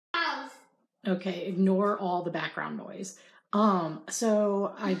Okay, ignore all the background noise.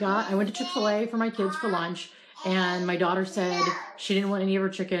 So I went to Chick-fil-A for my kids for lunch, and my daughter said she didn't want any of her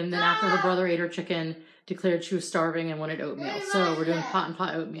chicken. Then after her brother ate her chicken, declared she was starving and wanted oatmeal. So we're doing pot and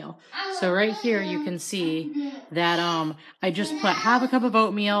pot oatmeal. So right here you can see that I just put half a cup of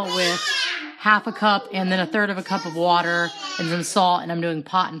oatmeal with half a cup and then a third of a cup of water and some salt, and I'm doing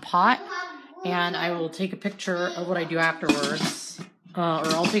pot and pot. And I will take a picture of what I do afterwards. Or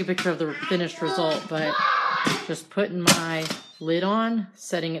I'll take a picture of the finished result, but just putting my lid on,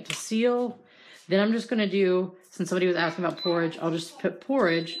 setting it to seal. Then I'm just gonna do, since somebody was asking about porridge, I'll just put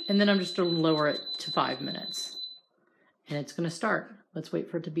porridge, and then I'm just gonna lower it to 5 minutes. And it's gonna start. Let's wait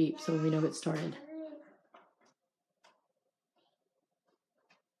for it to beep so we know it started.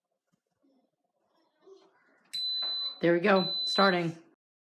 There we go, starting.